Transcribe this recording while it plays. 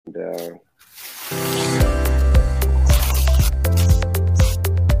Uh,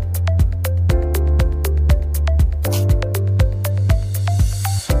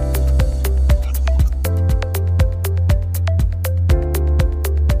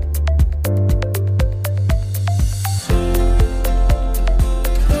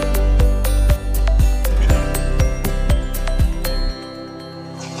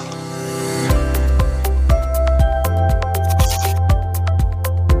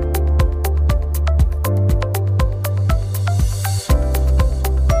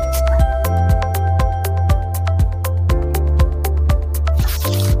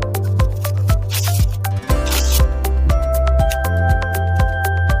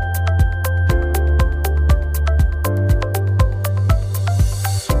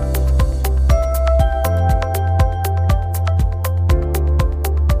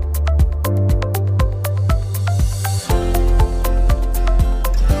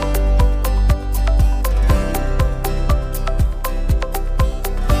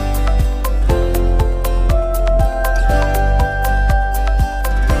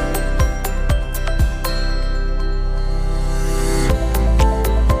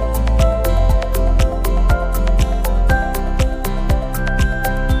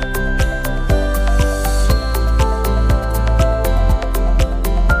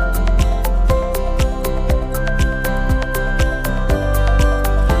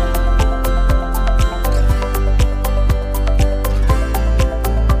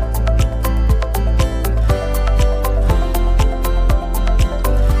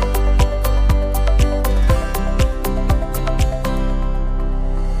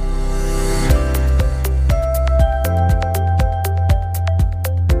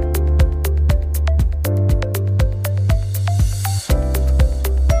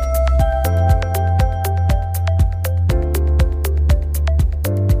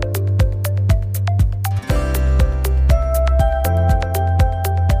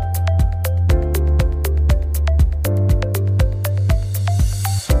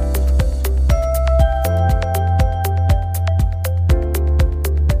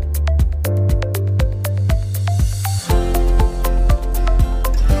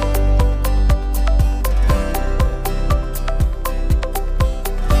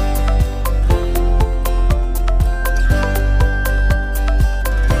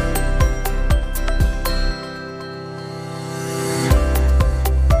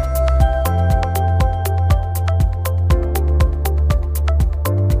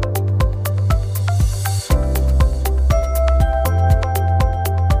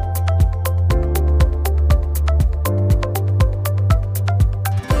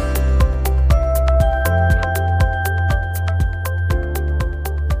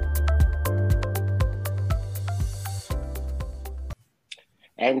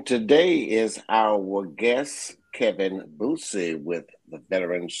 And today is our guest, Kevin Bootsy, with the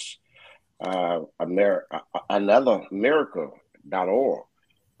Veterans, another miracle.org.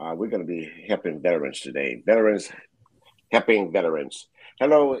 We're going to be helping veterans today. Veterans helping veterans.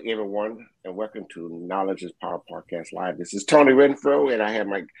 Hello, everyone, and welcome to Knowledge is Power Podcast Live. This is Tony Renfro, and I have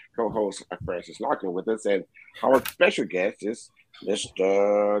my co-host, Francis Larkin, with us, and our special guest is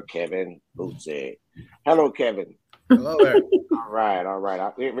Mr. Kevin Bootsy. Hello, Kevin. Hello there. All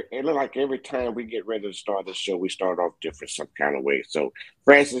right. It looks like every time we get ready to start the show, we start off different, some kind of way. So,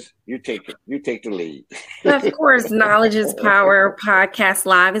 Francis, you take it. You take the lead. Of course, Knowledge is Power Podcast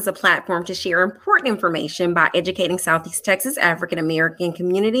Live is a platform to share important information by educating Southeast Texas African American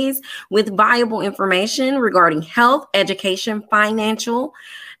communities with valuable information regarding health, education, financial,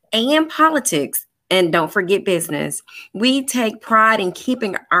 and politics. And don't forget business. We take pride in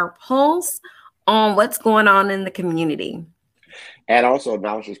keeping our pulse on what's going on in the community. And also,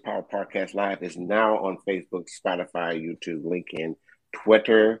 Knowledge is Power Podcast Live is now on Facebook, Spotify, YouTube, LinkedIn,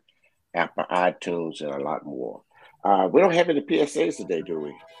 Twitter, Apple, iTunes, and a lot more. We don't have any PSAs today, do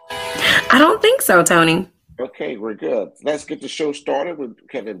we? I don't think so, Tony. Okay, we're good. Let's get the show started with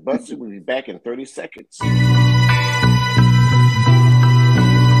Kevin Bootsy. We'll be back in 30 seconds.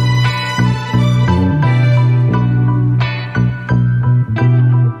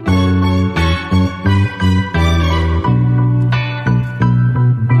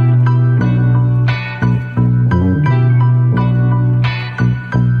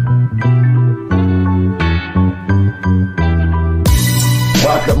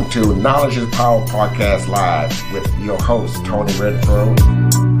 Welcome to Knowledge is Power Podcast Live with your host, Tony Renfro,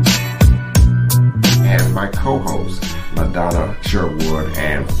 and my co-hosts, LaDonna Sherwood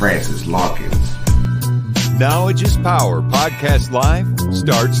and Francis Larkins. Knowledge is Power Podcast Live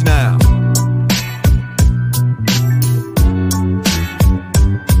starts now.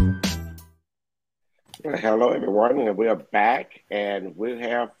 Hello, everyone, and we are back, and we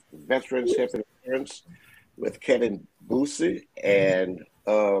have Veterans Health Insurance with Kevin Boosie and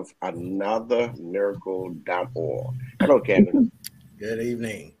of anothermiracle.org. Hello, Kevin. Good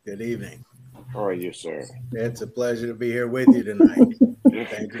evening. Good evening. How are you, sir? It's a pleasure to be here with you tonight.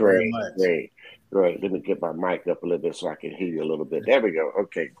 Thank you very Great, much. great. Great. Let me get my mic up a little bit so I can hear you a little bit. There we go.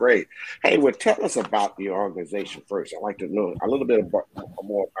 Okay, great. Hey, well, tell us about your organization first. I'd like to know a little bit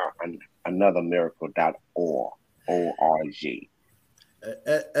more about anothermiracle.org. O-R-G.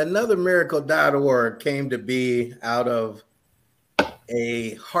 Anothermiracle.org came to be out of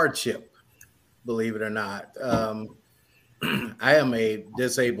a hardship, believe it or not. I am a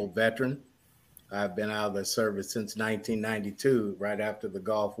disabled veteran. I've been out of the service since 1992, right after the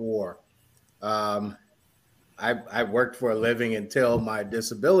Gulf War. I worked for a living until my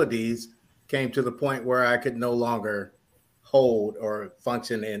disabilities came to the point where I could no longer hold or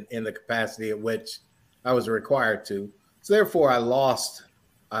function in the capacity at which I was required to. So therefore, I lost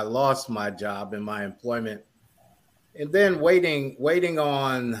my job and my employment. And then waiting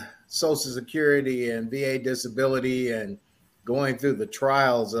on Social Security and VA disability and going through the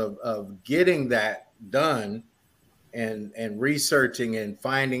trials of getting that done and researching and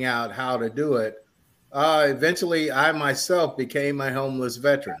finding out how to do it. Eventually, I myself became a homeless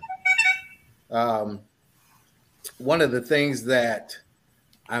veteran. One of the things that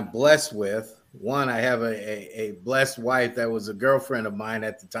I'm blessed with, one, I have a blessed wife that was a girlfriend of mine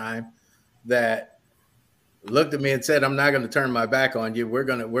at the time that looked at me and said, "I'm not going to turn my back on you. We're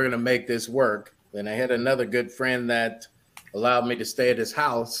gonna make this work." And I had another good friend that allowed me to stay at his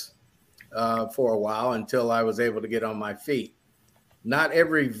house for a while until I was able to get on my feet. Not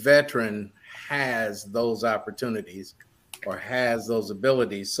every veteran has those opportunities or has those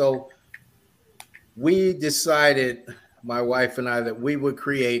abilities. So we decided, my wife and I, that we would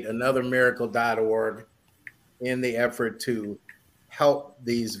create anothermiracle.org in the effort to help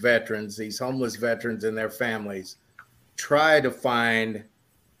these veterans, these homeless veterans and their families, try to find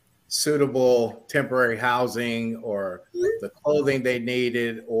suitable temporary housing or the clothing they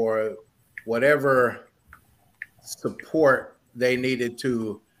needed or whatever support they needed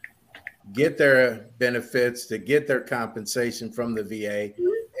to get their benefits, to get their compensation from the VA.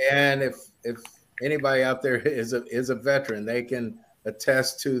 And if anybody out there is a veteran, they can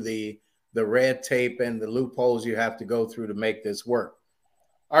attest to the red tape and the loopholes you have to go through to make this work.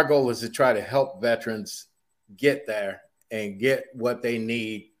 Our goal is to try to help veterans get there and get what they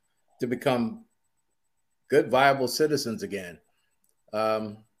need to become good, viable citizens again.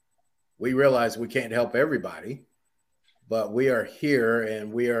 We realize we can't help everybody, but we are here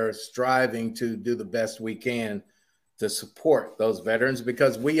and we are striving to do the best we can to support those veterans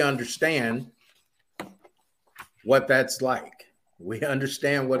because we understand what that's like. We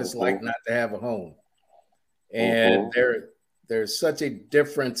understand what it's like not to have a home. And there's such a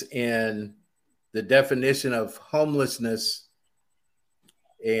difference in the definition of homelessness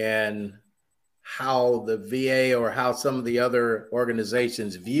and how the VA or how some of the other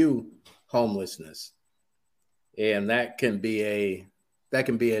organizations view homelessness. And that can be a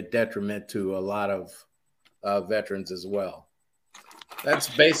detriment to a lot of veterans as well. That's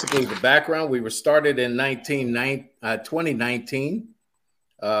basically the background. We were started in 2019,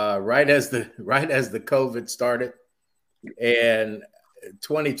 right as the COVID started, and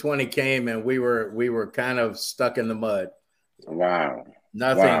 2020 came, and we were kind of stuck in the mud. Wow.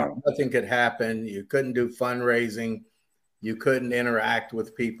 Nothing could happen. You couldn't do fundraising. You couldn't interact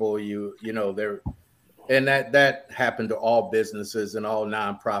with people. And that happened to all businesses and all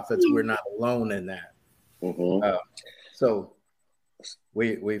nonprofits. We're not alone in that. So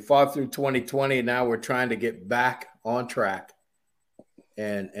we fought through 2020. Now we're trying to get back on track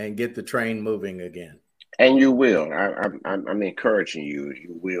and get the train moving again. And you will. I'm encouraging you.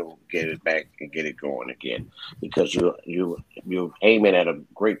 You will get it back and get it going again because you're aiming at a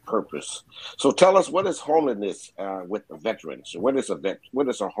great purpose. So tell us, what is homelessness with the veterans? So what is a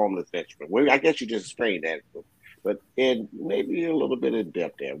homeless veteran? Well, I guess you just explained that, but in maybe a little bit of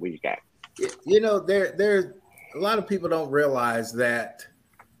depth there. What you got? There's a lot of people don't realize that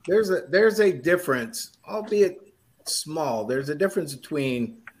there's a difference, albeit small. There's a difference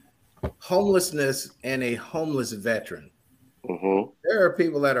between homelessness and a homeless veteran. There are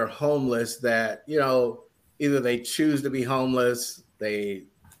people that are homeless that, either they choose to be homeless, they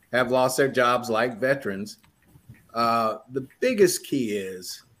have lost their jobs like veterans. The biggest key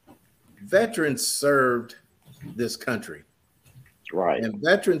is veterans served this country. Right. And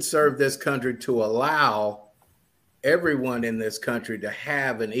veterans served this country to allow everyone in this country to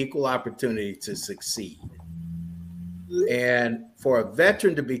have an equal opportunity to succeed. And for a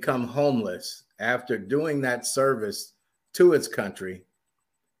veteran to become homeless after doing that service to its country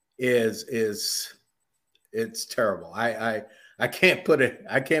is it's terrible. I can't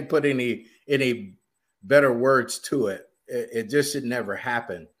put any better words to it. It just should never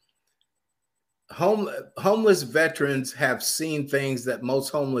happen. Homeless veterans have seen things that most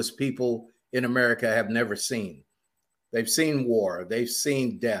homeless people in America have never seen. They've seen war, they've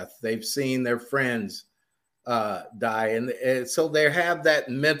seen death, they've seen their friends die, and so they have that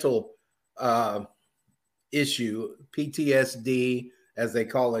mental issue, PTSD, as they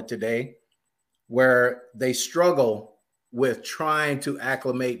call it today, where they struggle with trying to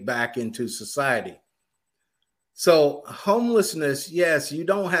acclimate back into society. So homelessness, yes, you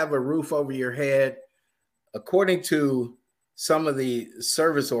don't have a roof over your head. According to some of the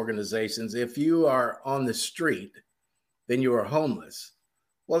service organizations, if you are on the street, then you are homeless.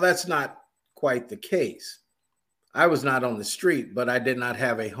 Well, that's not quite the case. I was not on the street, but I did not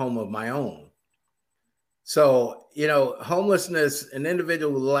have a home of my own. So, homelessness, an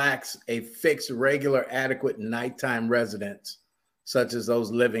individual who lacks a fixed, regular, adequate nighttime residence, such as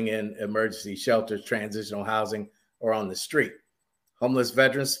those living in emergency shelters, transitional housing, or on the street. Homeless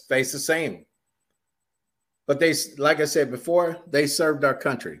veterans face the same. But they, like I said before, they served our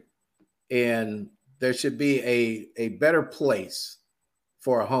country. And there should be a better place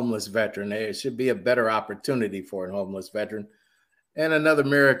for a homeless veteran. There should be a better opportunity for a homeless veteran. And Another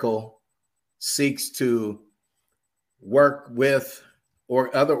Miracle seeks to work with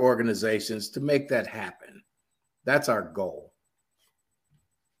or other organizations to make that happen. That's our goal.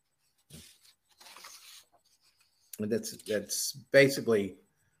 And that's basically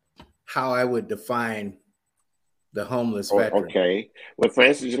how I would define the homeless veteran. Okay. Well,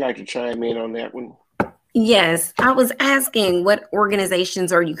 Francis, would you like to chime in on that one? Yes, I was asking, what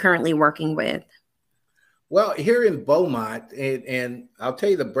organizations are you currently working with? Well, here in Beaumont, and I'll tell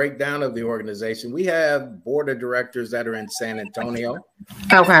you the breakdown of the organization. We have board of directors that are in San Antonio.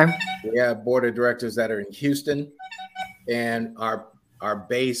 Okay. We have board of directors that are in Houston, and our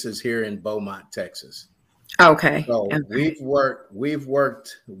base is here in Beaumont, Texas. Okay. So we've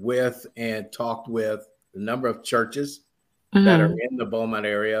worked with and talked with a number of churches that are in the Beaumont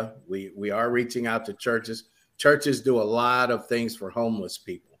area. We are reaching out to churches. Churches do a lot of things for homeless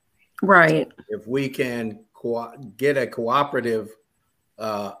people. Right. If we can get a cooperative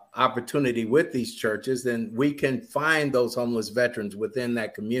opportunity with these churches, then we can find those homeless veterans within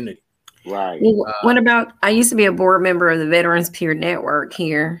that community. Right. Well, what about, I used to be a board member of the Veterans Peer Network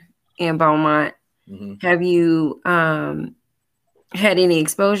here in Beaumont. Have you had any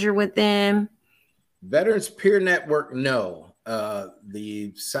exposure with them? Veterans Peer Network, no.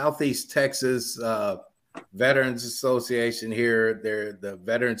 The Southeast Texas Veterans Association here, they're the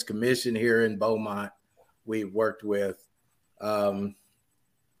Veterans Commission here in Beaumont, we worked with. And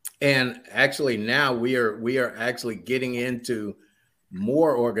actually now we are actually getting into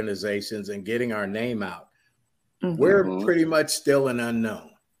more organizations and getting our name out. We're pretty much still an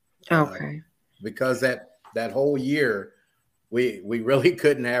unknown. Okay. Because that whole year, we really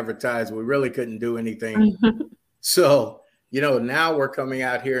couldn't advertise. We really couldn't do anything. So, now we're coming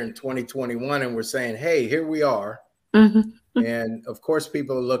out here in 2021 and we're saying, hey, here we are. And of course,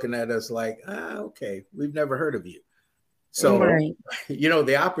 people are looking at us like, okay, we've never heard of you. So,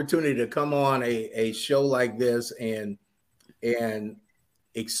 the opportunity to come on a show like this and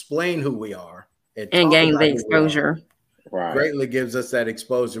explain who we are and gain the exposure greatly gives us that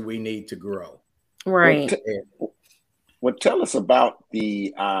exposure we need to grow. Right. Well, tell us about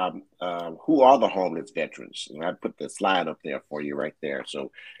the who are the homeless veterans? And I put the slide up there for you right there.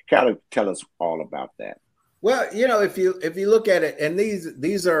 So kind of tell us all about that. Well, if you look at it, and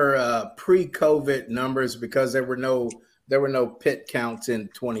these are pre-COVID numbers because there were no pit counts in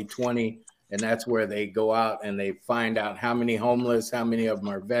 2020, and that's where they go out and they find out how many homeless, how many of them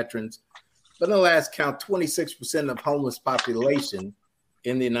are veterans. But in the last count, 26% of homeless population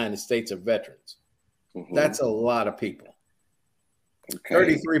in the United States are veterans. That's a lot of people.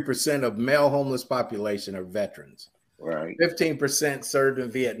 33% of male homeless population are veterans. Right. 15% served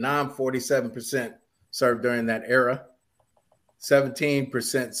in Vietnam, 47% served during that era,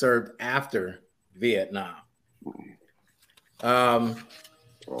 17% served after Vietnam. Wrong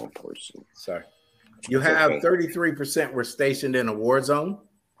person. Sorry. You have 33% were stationed in a war zone.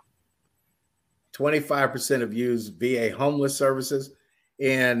 25% have used VA homeless services.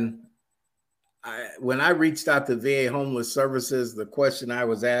 And when I reached out to VA Homeless Services, the question I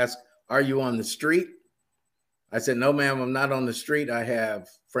was asked, are you on the street? I said, no, ma'am, I'm not on the street. I have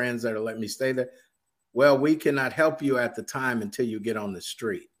friends that are letting me stay there. Well, we cannot help you at the time until you get on the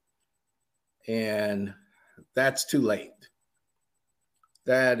street. And that's too late.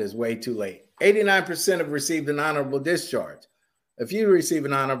 That is way too late. 89% have received an honorable discharge. If you receive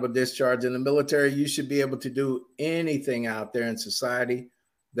an honorable discharge in the military, you should be able to do anything out there in society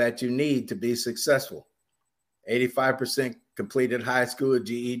that you need to be successful. 85% completed high school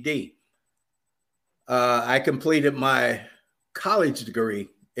GED. I completed my college degree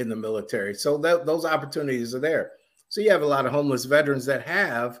in the military. So those opportunities are there. So you have a lot of homeless veterans that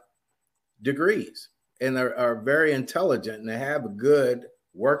have degrees and are very intelligent and they have a good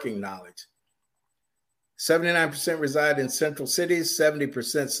working knowledge. 79% reside in central cities.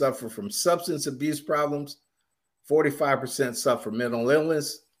 70% suffer from substance abuse problems. 45% suffer mental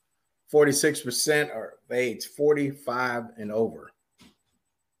illness. 46% are age 45 and over.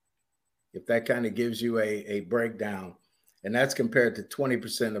 If that kind of gives you a breakdown, and that's compared to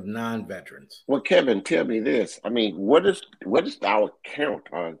 20% of non-veterans. Well, Kevin, tell me this. I mean, what is our count?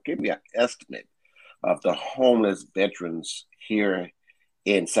 Give me an estimate of the homeless veterans here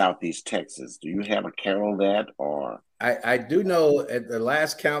in Southeast Texas. Do you have a count on that? Or I do know at the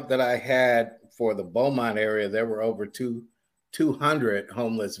last count that I had for the Beaumont area, there were over 200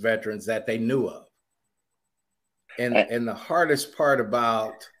 homeless veterans that they knew of. And the hardest part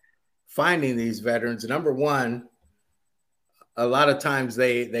about finding these veterans, number one, a lot of times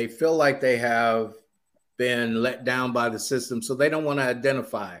they feel like they have been let down by the system, so they don't want to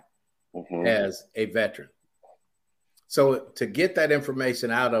identify as a veteran. So to get that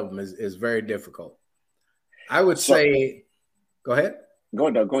information out of them is very difficult. I would say, go ahead. Go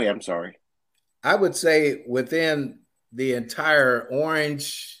ahead. I'm sorry. I would say within the entire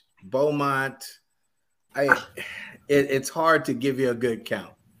Orange, Beaumont, it's hard to give you a good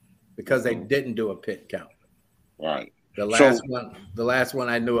count because they didn't do a pit count. Right. The last one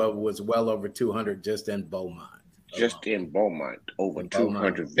I knew of was well over 200 just in Beaumont. Just in Beaumont, over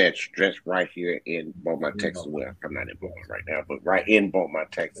 200 vets just right here in Beaumont, Texas. Well, I'm not in Beaumont right now, but right in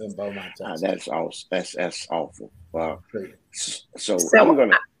Beaumont, Texas. In Beaumont, Texas. That's awesome. That's awful. So I'm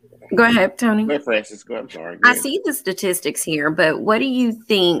gonna go ahead, Tony. Go ahead, Francis. Go ahead. I'm sorry. I see the statistics here, but what do you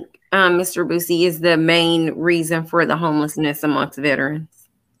think, Mr. Boosie, is the main reason for the homelessness amongst veterans?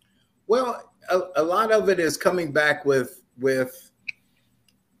 Well, a lot of it is coming back with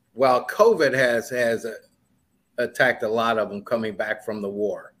COVID has attacked a lot of them coming back from the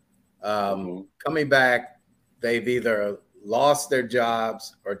war. Coming back, they've either lost their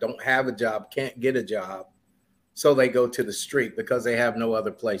jobs or don't have a job, can't get a job. So they go to the street because they have no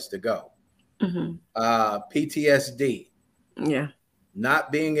other place to go. PTSD. Yeah.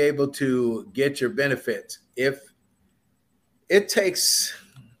 Not being able to get your benefits. If it takes,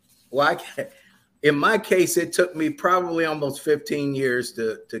 in my case, it took me probably almost 15 years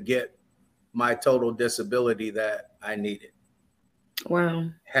to get my total disability that I needed. Wow.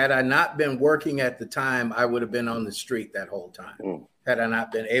 Had I not been working at the time, I would have been on the street that whole time. Had I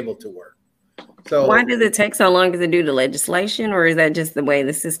not been able to work. So why does it take so long? Is it due to legislation, or is that just the way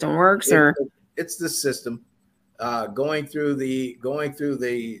the system works? It's the system going through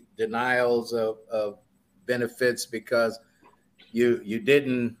the denials of benefits because you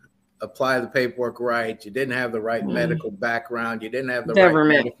didn't apply the paperwork right. You didn't have the right medical background. You didn't have the right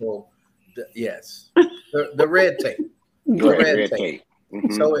medical. Yes, the red tape. The red tape.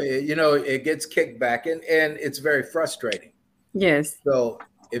 So it gets kicked back, and it's very frustrating. Yes. So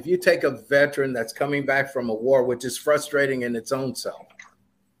if you take a veteran that's coming back from a war, which is frustrating in its own self,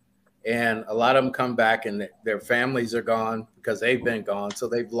 and a lot of them come back and their families are gone because they've been gone, so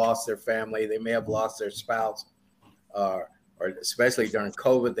they've lost their family. They may have lost their spouse, or especially during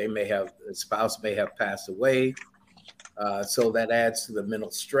COVID, the spouse may have passed away. So that adds to the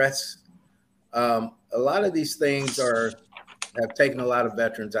mental stress. A lot of these things have taken a lot of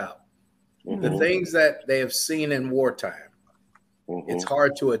veterans out. The things that they have seen in wartime, it's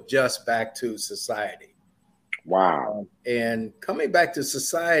hard to adjust back to society. Wow. And coming back to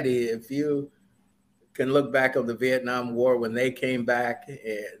society, if you can look back on the Vietnam War, when they came back,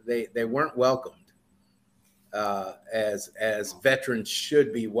 they weren't welcomed as veterans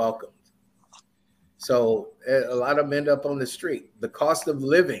should be welcomed. So a lot of them end up on the street. The cost of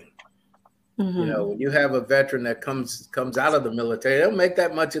living. When you have a veteran that comes out of the military, they don't make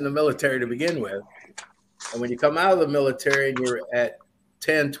that much in the military to begin with. And when you come out of the military and you're at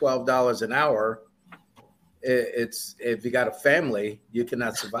 $10, $12 an hour, it's if you got a family, you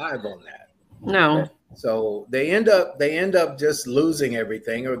cannot survive on that. No. So they end up just losing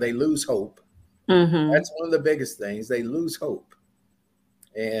everything, or they lose hope. That's one of the biggest things. They lose hope.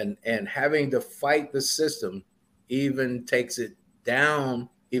 And having to fight the system even takes it down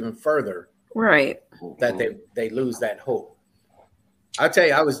even further. Right. That they lose that hope. I tell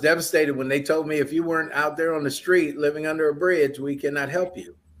you, I was devastated when they told me if you weren't out there on the street living under a bridge, we cannot help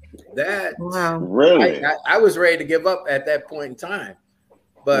you. That really, I was ready to give up at that point in time,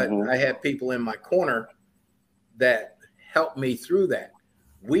 but Mhm. I had people in my corner that helped me through that.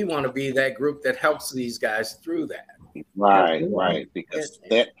 We want to be that group that helps these guys through that. right, because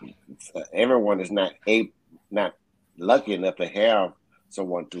that everyone is not lucky enough to have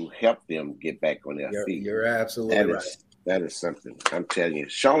someone to help them get back on their feet. You're absolutely right. That is something. I'm telling you.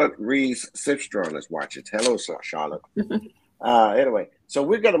 Charlotte Reeves Sipstrong is watching. Hello, Charlotte. Anyway, so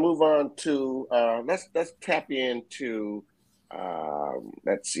we're gonna move on to let's tap into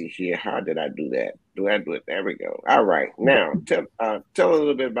let's see here. How did I do that? Do I do it? There we go. All right. Now tell a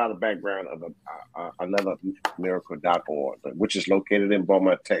little bit about the background of anothermiracle.org, which is located in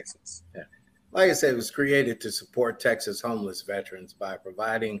Beaumont, Texas. Yeah. Like I said, it was created to support Texas homeless veterans by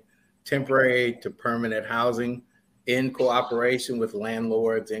providing temporary to permanent housing in cooperation with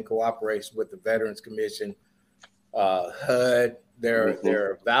landlords, in cooperation with the Veterans Commission, HUD. There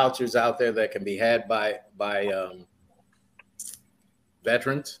are vouchers out there that can be had by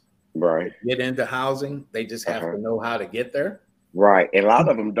veterans. Right. Get into housing. They just have to know how to get there. Right. And a lot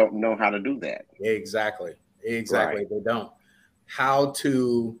of them don't know how to do that. Exactly. Right. They don't. How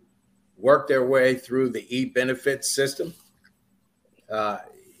to work their way through the e-benefits system.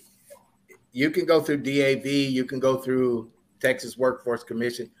 You can go through DAV, you can go through Texas Workforce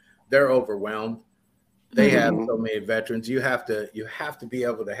Commission. They're overwhelmed. They have so many veterans. You have to be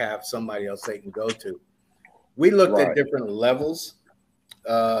able to have somebody else they can go to. We looked at different levels,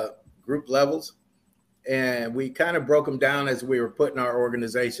 group levels, and we kind of broke them down as we were putting our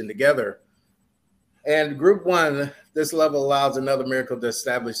organization together. And group one, this level allows Another Miracle to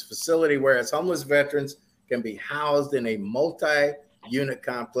establish a facility whereas homeless veterans can be housed in a multi-unit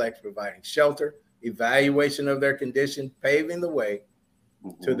complex, providing shelter, evaluation of their condition, paving the way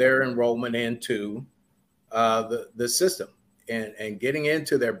to their enrollment into the system and getting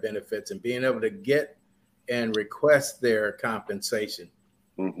into their benefits and being able to get and request their compensation,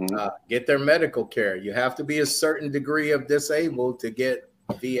 get their medical care. You have to be a certain degree of disabled to get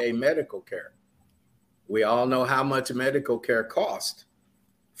VA medical care. We all know how much medical care costs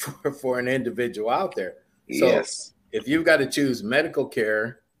for an individual out there. So yes. If you've got to choose medical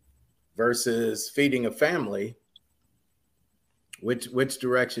care versus feeding a family, which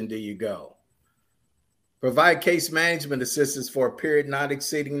direction do you go? Provide case management assistance for a period not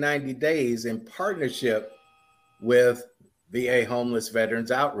exceeding 90 days in partnership with VA Homeless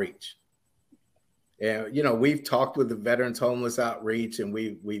Veterans Outreach. And, we've talked with the Veterans Homeless Outreach, and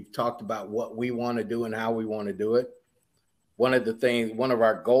we've talked about what we want to do and how we want to do it. One of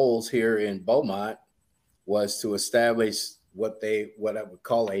our goals here in Beaumont was to establish what I would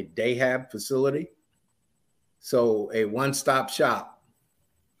call a DayHab facility. So a one-stop shop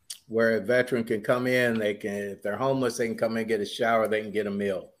where a veteran can come in, if they're homeless, they can come in and get a shower, they can get a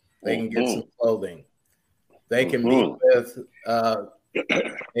meal, they can get some clothing. They can meet with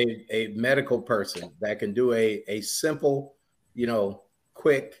a medical person that can do a simple,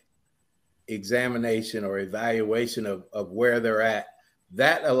 quick examination or evaluation of where they're at.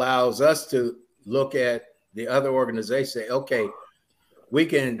 That allows us to look at the other organization, say, okay, we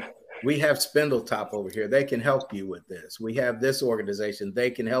have Spindletop over here. They can help you with this. We have this organization.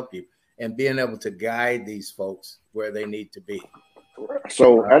 They can help you. And being able to guide these folks where they need to be.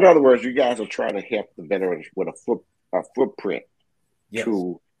 So, in other words, you guys are trying to help the veterans with a footprint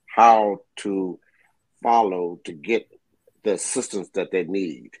to how to follow to get the assistance that they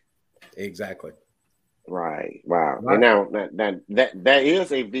need. Exactly. Right. Wow. Right. And now that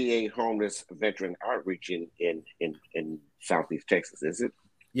is a VA homeless veteran outreach in Southeast Texas, is it?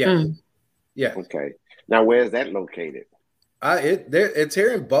 Yeah. Yeah. Okay. Now, where is that located? It's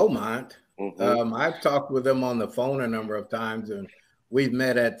here in Beaumont. I've talked with them on the phone a number of times, and we've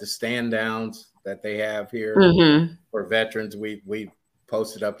met at the stand downs that they have here for veterans. We've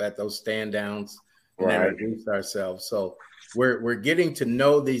posted up at those stand downs and introduced ourselves. So we're getting to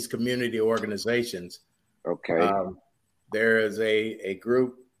know these community organizations. Okay. There is a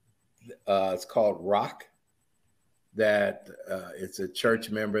group, it's called ROC, that it's a church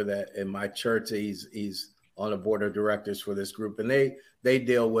member that in my church, he's on the board of directors for this group, and they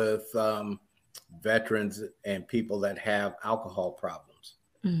deal with veterans and people that have alcohol problems.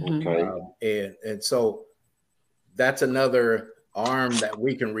 Okay. And so that's another arm that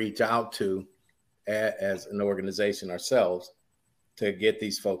we can reach out to as an organization ourselves to get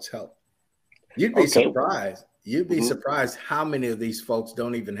these folks help. You'd be surprised. You'd be surprised how many of these folks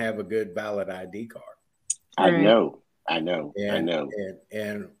don't even have a good valid ID card. I know.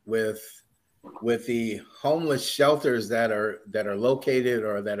 And with with the homeless shelters that are located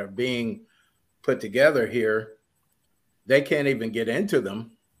or that are being put together here, they can't even get into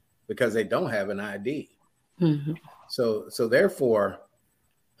them because they don't have an ID. Mhm. So therefore,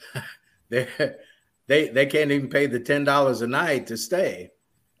 they can't even pay the $10 a night to stay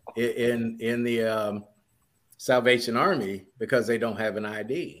in the Salvation Army because they don't have an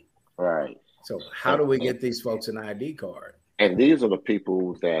ID. Right. So how do we get these folks an ID card? And these are the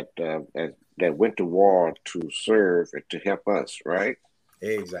people that went to war to serve and to help us, right?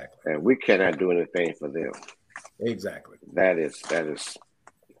 Exactly. And we cannot do anything for them. Exactly. That is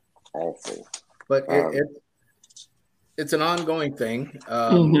awful. But it's an ongoing thing.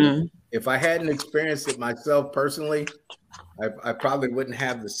 If I hadn't experienced it myself personally, I probably wouldn't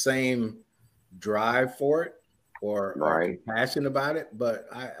have the same drive for it or compassion about it. But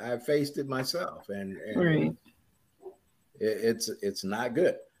I faced it myself, and Right. it's not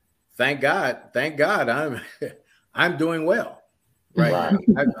good. Thank God I'm doing well. Right.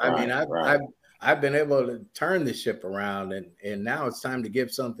 I mean, I've been able to turn the ship around, and now it's time to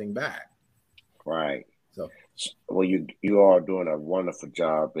give something back. Right. So, well, you are doing a wonderful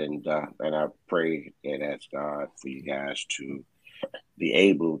job, and I pray and ask God for you guys to be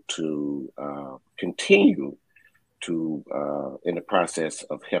able to continue to in the process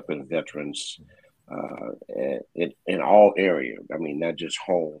of helping veterans in all areas. I mean, not just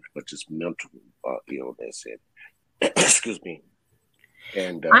homes, but just mental illness and excuse me.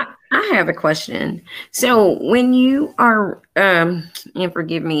 And I have a question. So when you are, and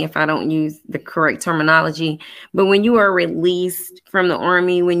forgive me if I don't use the correct terminology, but when you are released from the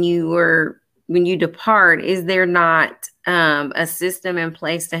Army, when you depart, is there not a system in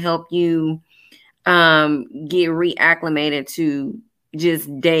place to help you get reacclimated to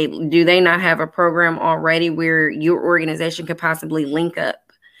just daily? Do they not have a program already where your organization could possibly link up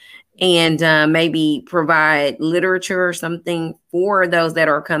and maybe provide literature or something for those that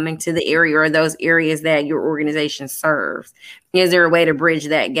are coming to the area or those areas that your organization serves? Is there a way to bridge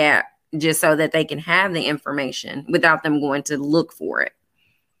that gap just so that they can have the information without them going to look for it?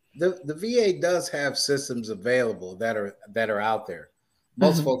 The VA does have systems available that are out there.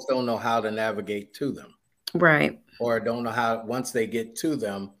 Most folks don't know how to navigate to them. Right. Or don't know how, once they get to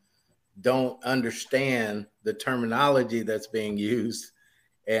them, don't understand the terminology that's being used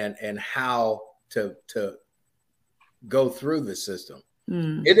and how to go through the system.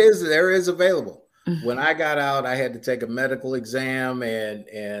 There is available. When I got out, I had to take a medical exam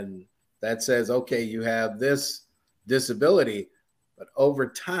and that says, okay, you have this disability, but over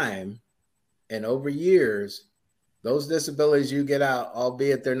time and over years, those disabilities you get out,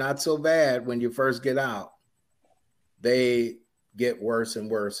 albeit they're not so bad when you first get out, they get worse and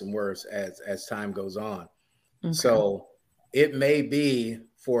worse and worse as time goes on. Okay. So it may be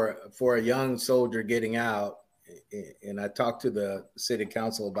for a young soldier getting out, and I talked to the city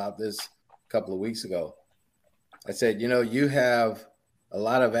council about this a couple of weeks ago. I said, you have a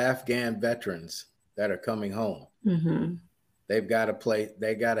lot of Afghan veterans that are coming home. They've got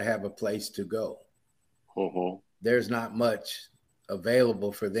to have a place to go. There's not much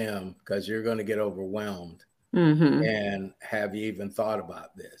available for them because you're going to get overwhelmed. And have you even thought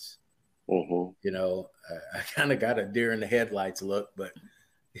about this? I kind of got a deer in the headlights look, but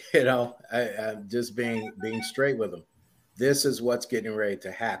I'm just being straight with them. This is what's getting ready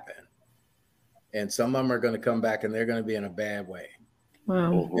to happen, and some of them are going to come back, and they're going to be in a bad way,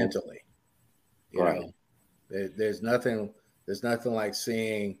 mentally. You know, there's nothing like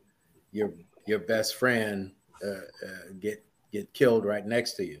seeing your best friend get killed right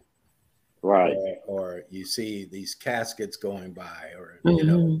next to you. Right. Or you see these caskets going by, or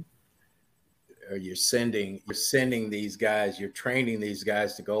or you're sending these guys, you're training these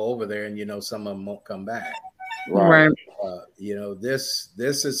guys to go over there, and some of them won't come back. Right. This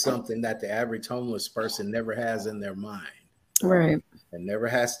is something that the average homeless person never has in their mind. Right. And never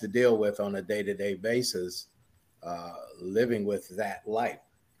has to deal with on a day-to-day basis, living with that life.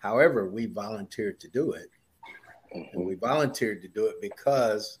 However, we volunteered to do it. And we volunteered to do it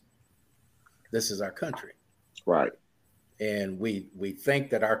because this is our country. Right. And we think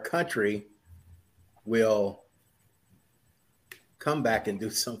that our country will come back and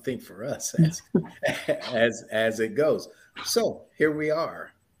do something for us as it goes. So here we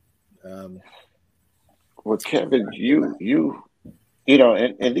are. Well, Kevin,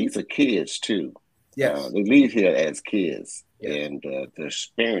 and these are kids too. Yes. They leave here as kids, yes. And to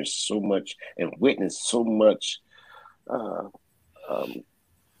experience so much and witness so much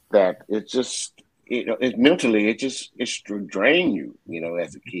that it's just, it's mentally, it's to drain you,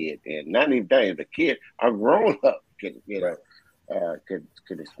 as a kid. And not even that, the kid, a grown up can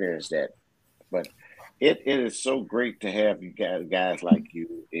experience that. But it is so great to have you guys like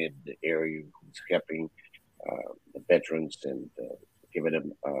you in the area who's helping the veterans and giving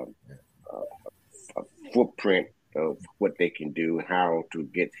them a footprint of what they can do, how to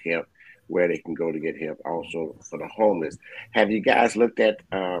get help, where they can go to get help. Also for the homeless, have you guys looked at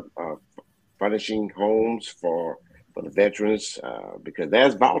furnishing homes for the veterans? Because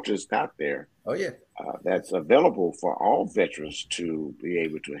there's vouchers out there. Oh yeah. That's available for all veterans to be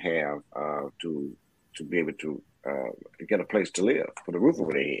able to have to be able to get a place to live, put a roof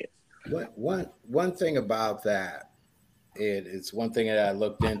over their head. One thing about that, it's one thing that I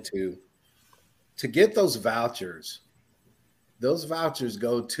looked into. To get those vouchers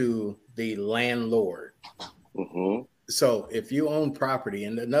go to the landlord. Mm-hmm. So if you own property,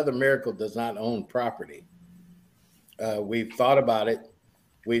 and Another Miracle does not own property, we've thought about it.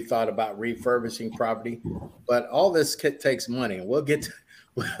 We've thought about refurbishing property, but all this takes money, and we'll get to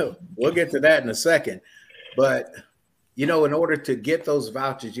that in a second. But in order to get those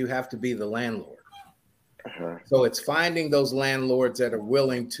vouchers, you have to be the landlord. Uh-huh. So it's finding those landlords that are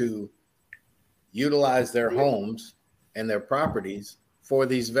willing to utilize their homes and their properties for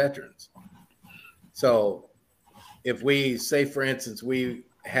these veterans. So if we say, for instance, we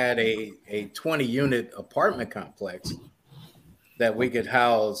had a 20-unit apartment complex that we could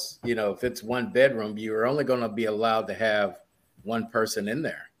house, if it's one bedroom, you're only going to be allowed to have one person in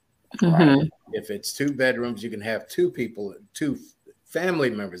there. Mm-hmm. Right? If it's 2 bedrooms, you can have 2 people, 2 family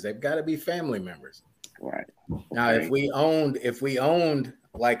members. They've got to be family members. Right. Now, right. if we owned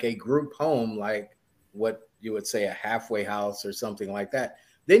like a group home, like what you would say a halfway house or something like that,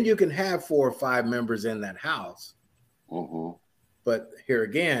 then you can have 4 or 5 members in that house. Mm-hmm. But here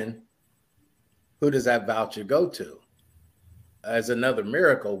again, who does that voucher go to? As Another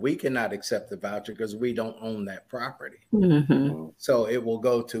Miracle, we cannot accept the voucher because we don't own that property. Mm-hmm. So it will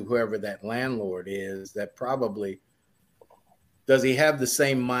go to whoever that landlord is. That probably, does he have the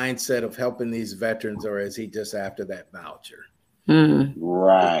same mindset of helping these veterans, or is he just after that voucher? Mm.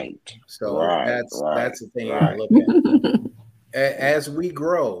 Right. So right. that's the thing right. you look at. As we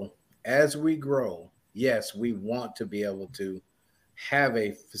grow, yes, we want to be able to have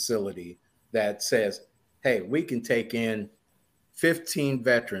a facility that says, hey, we can take in 15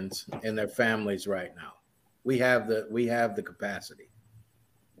 veterans and their families right now. We have the capacity.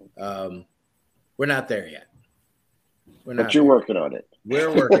 We're not there yet. But you're working on it.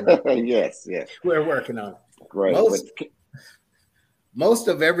 We're working on it. Yes. We're working on it. Great. Most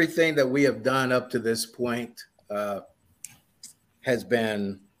of everything that we have done up to this point has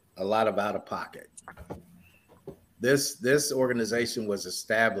been a lot of out of pocket. This organization was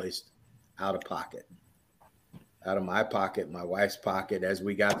established out of pocket. Out of my pocket, my wife's pocket. As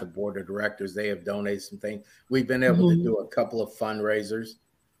we got the board of directors, they have donated some things. We've been able to do a couple of fundraisers.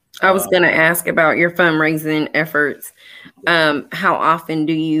 I was going to ask about your fundraising efforts. How often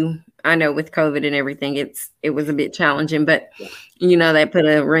do you, I know with COVID and everything, it was a bit challenging, but they put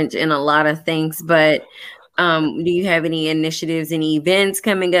a wrench in a lot of things. But do you have any initiatives, any events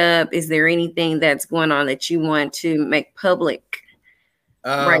coming up? Is there anything that's going on that you want to make public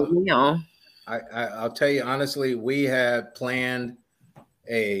right now? I'll tell you honestly, we had planned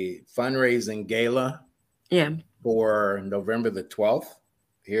a fundraising gala for November the 12th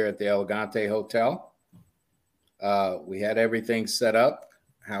here at the Elegante Hotel. We had everything set up.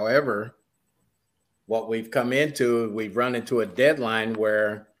 However, what we've run into a deadline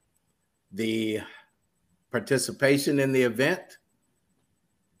where the participation in the event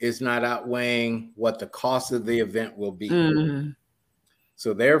is not outweighing what the cost of the event will be. Mm-hmm.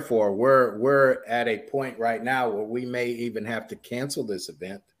 So therefore, we're at a point right now where we may even have to cancel this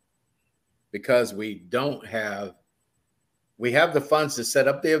event because we have the funds to set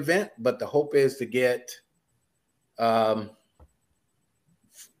up the event, but the hope is to get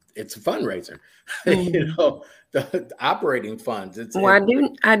it's a fundraiser, the operating funds.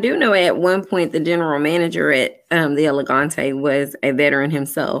 I do know at one point the general manager at the Elegante was a veteran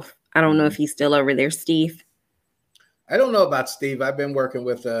himself. I don't know if he's still over there, Steve. I don't know about Steve. I've been working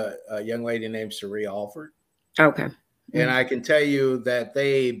with a young lady named Cherie Alford. Okay. And I can tell you that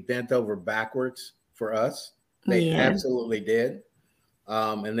they bent over backwards for us. They absolutely did.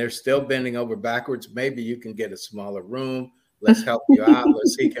 And they're still bending over backwards. Maybe you can get a smaller room. Let's help you out.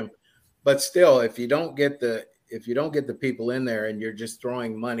 Let's see him. But still, if you don't get the people in there and you're just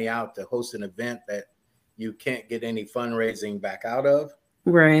throwing money out to host an event that you can't get any fundraising back out of,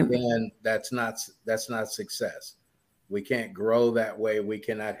 right? Then that's not success. We can't grow that way. We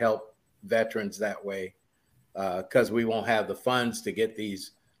cannot help veterans that way because we won't have the funds to get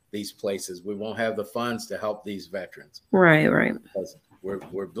these places. We won't have the funds to help these veterans. Right.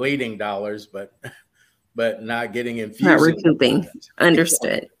 we're bleeding dollars, but not getting infusion. Not recouping.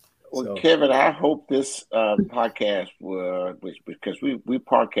 Understood. Well, So, Kevin, I hope this podcast will, because we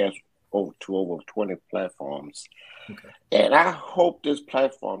podcast over 20 platforms, okay. and I hope this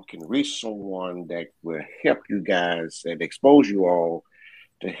platform can reach someone that will help you guys and expose you all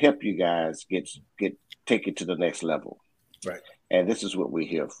to help you guys take it to the next level. Right. And this is what we're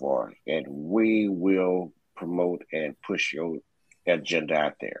here for, and we will promote and push your agenda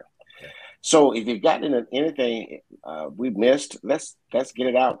out there. So if you've got anything we missed, let's get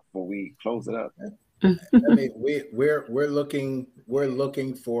it out before we close it up. I mean, we're looking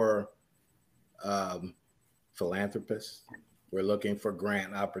for philanthropists. We're looking for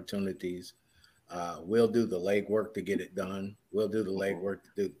grant opportunities. We'll do the legwork to get it done. We'll do the legwork to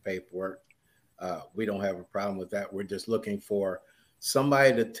do the paperwork. We don't have a problem with that. We're just looking for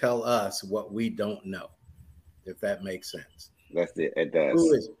somebody to tell us what we don't know, if that makes sense. That's it. It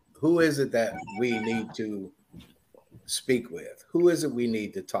does. Who is it that we need to speak with? Who is it we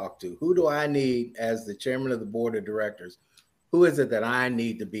need to talk to? Who do I need as the chairman of the board of directors? Who is it that I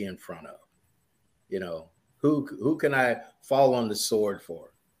need to be in front of? You know, who can I fall on the sword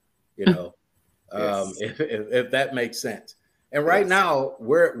for? You know, Yes. if that makes sense. And right now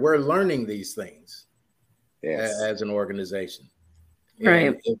we're learning these things as an organization.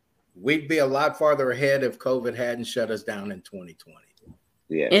 Right. We'd be a lot farther ahead if COVID hadn't shut us down in 2020.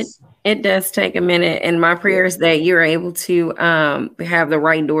 Yes. It does take a minute, and my prayer is that you're able to have the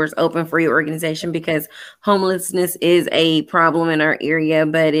right doors open for your organization, because homelessness is a problem in our area,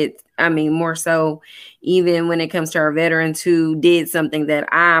 but more so even when it comes to our veterans who did something that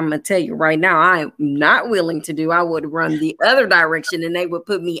I'm gonna tell you right now, I'm not willing to do. I would run the other direction and they would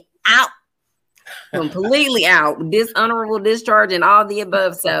put me out. Completely out, dishonorable discharge and all the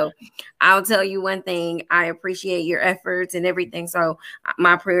above. So I'll tell you one thing, I appreciate your efforts and everything. So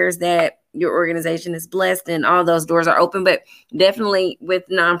my prayer is that your organization is blessed and all those doors are open, but definitely with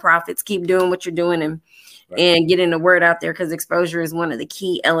nonprofits, keep doing what you're doing and getting the word out there, because exposure is one of the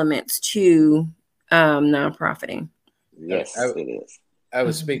key elements to nonprofiting. Yes, it is. I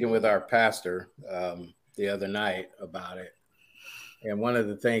was speaking with our pastor the other night about it. And one of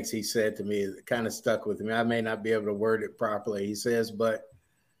the things he said to me that kind of stuck with me, I may not be able to word it properly. He says, but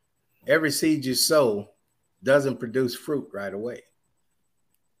every seed you sow doesn't produce fruit right away.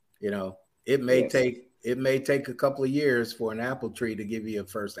 You know, it may take a couple of years for an apple tree to give you a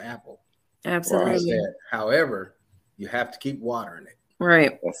first apple. Absolutely. However, you have to keep watering it.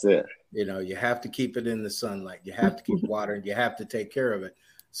 Right. That's it. You know, you have to keep it in the sunlight. You have to keep watering. You have to take care of it.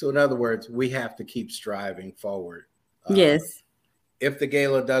 So in other words, we have to keep striving forward. Yes. If the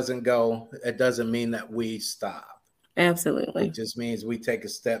gala doesn't go, it doesn't mean that we stop. Absolutely. It just means we take a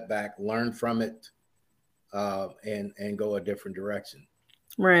step back, learn from it, and go a different direction.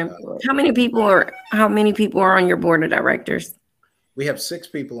 Right. How many people are on your board of directors? We have 6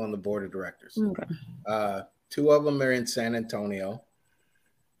 people on the board of directors. Okay. 2 of them are in San Antonio.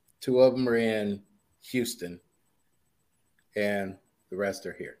 2 of them are in Houston, and the rest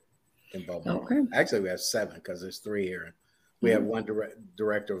are here in Baltimore. Okay. Actually, we have 7 because there's 3 here. We have 1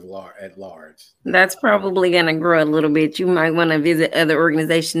 director at large. That's probably going to grow a little bit. You might want to visit other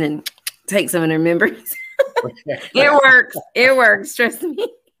organizations and take some of their members. It works. Trust me.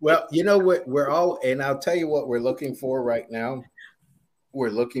 Well, you know what? And I'll tell you what we're looking for right now. We're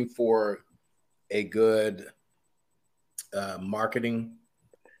looking for a good marketing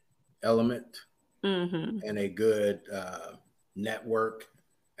element and a good network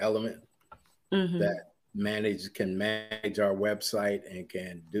element that can manage our website and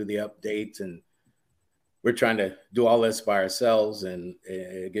can do the updates. And we're trying to do all this by ourselves, and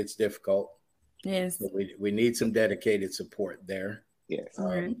it gets difficult. Yes. So we need some dedicated support there. Yes.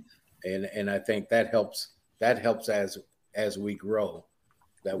 And I think that helps as we grow,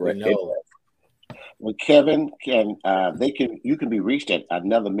 that we know. Well, Kevin, you can be reached at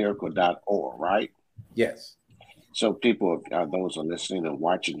anothermiracle.org, right? Yes. So people, those are listening and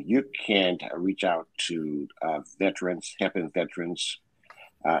watching, you can reach out to veterans, helping veterans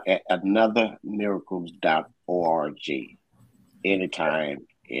at anothermiracles.org anytime,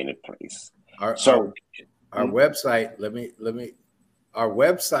 any place. Our website, our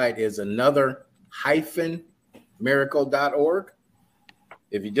website is another-miracle.org.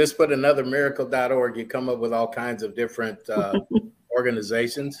 If you just put anothermiracle.org, you come up with all kinds of different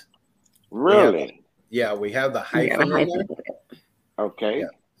organizations. Really? We have the hyphen in there. Okay. Yeah.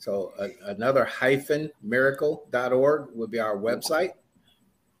 So another-miracle.org would be our website.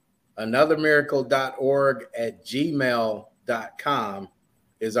 Anothermiracle.org@gmail.com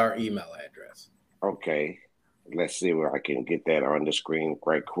is our email address. Okay. let's see where I can get that on the screen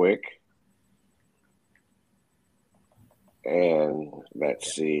right quick. And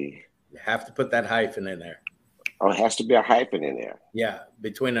let's see. You have to put that hyphen in there. Oh, it has to be a hyphen in there. Yeah,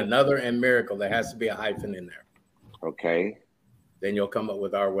 between another and miracle, there has to be a hyphen in there. Okay. Then you'll come up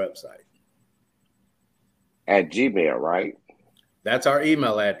with our website. At Gmail, right? That's our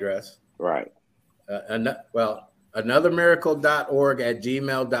email address. Right. Anothermiracle.org at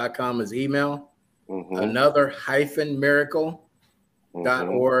gmail.com is email. Mm-hmm.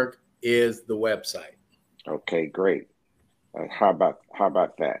 Another-miracle.org is the website. Okay, great. How about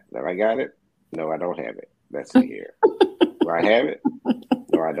that? Have I got it? No, I don't have it. Let's see here. Do I have it?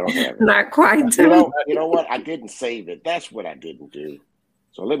 No, I don't have it. Not quite. You know what? I didn't save it. That's what I didn't do.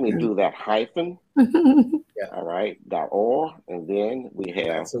 So let me do that hyphen. Yeah. All right. .org, and then we have.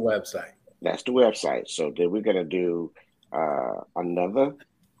 That's the website. That's the website. So then we're gonna do another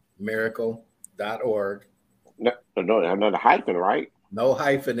miracle.org. No, another hyphen, right? No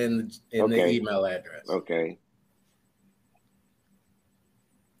hyphen in the email address. Okay.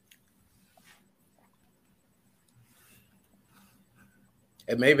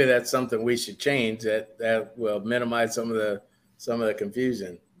 And maybe that's something we should change that will minimize some of the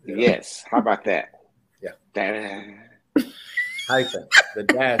confusion. Yes. How about that? Yeah. Hyphen. The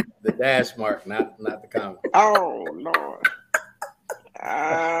dash mark, not the comma. Oh Lord.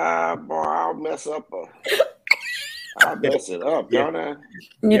 Boy, I'll mess it up, don't I?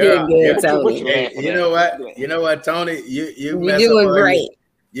 You did good, Tony. You know what, Tony? You're doing great.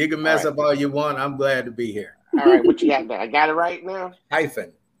 You can mess up all you want. I'm glad to be here. All right, what you got there? I got it right now.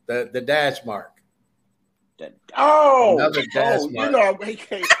 Hyphen, the dash mark. Another dash mark.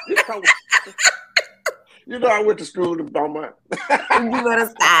 You know, I went to school in Beaumont. You better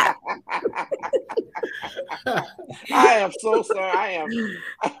stop. I am so sorry.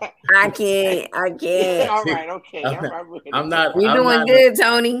 I can't. All right, okay. I'm not. You're doing good,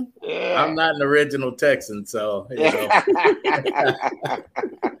 Tony. Yeah. I'm not an original Texan, so you know.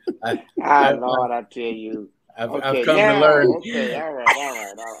 Lord, I tell you. I've come to learn. Okay, all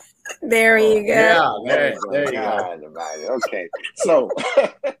right. There you go. Yeah, there you go. Okay, so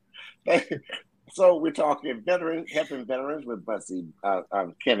so we're talking helping veterans with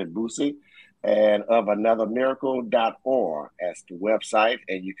Kevin Boosie, and of anothermiracle.org as the website,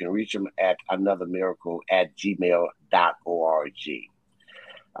 and you can reach them at anothermiracle@gmail.org.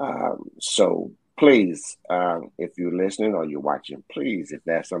 So please, if you're listening or you're watching, please, if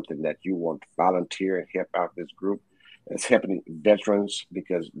that's something that you want to volunteer and help out this group that's helping veterans,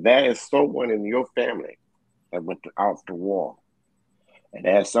 because there is someone in your family that went out to war, and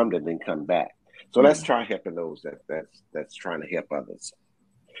there's some that didn't come back. So let's try helping those that's trying to help others.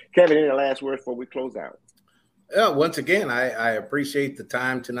 Kevin, any last words before we close out? Yeah, once again, I appreciate the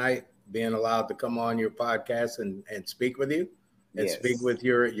time tonight, being allowed to come on your podcast and speak with you and speak with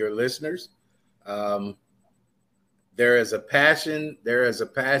your listeners. There is a passion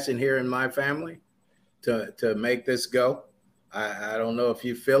here in my family to make this go. I don't know if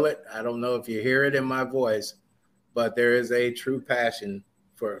you feel it. I don't know if you hear it in my voice, but there is a true passion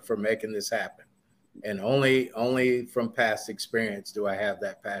for making this happen. And only from past experience do I have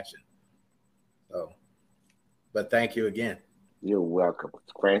that passion. So, but thank you again. You're welcome.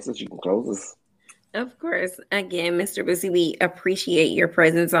 Francis, you can close us. Of course. Again, Mr. Boosie, we appreciate your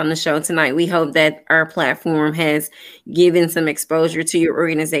presence on the show tonight. We hope that our platform has given some exposure to your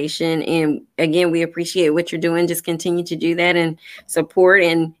organization. And again, we appreciate what you're doing. Just continue to do that and support.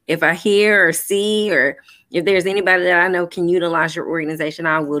 And if I hear or see, or if there's anybody that I know can utilize your organization,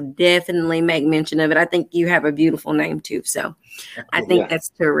 I will definitely make mention of it. I think you have a beautiful name too. So I think that's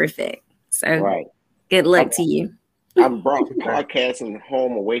terrific. So good luck to you. I brought podcasting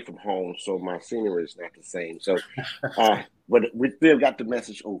home away from home, so my scenery is not the same. So, but we still got the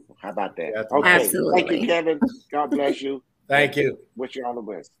message over. How about that? Okay. Absolutely. Thank you, Kevin. God bless you. Thank you. Wish you all the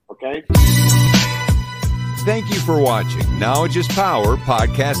best. Okay. Thank you for watching Knowledge is Power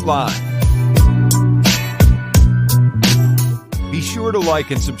Podcast Live. Be sure to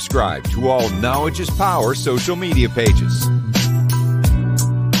like and subscribe to all Knowledge is Power social media pages.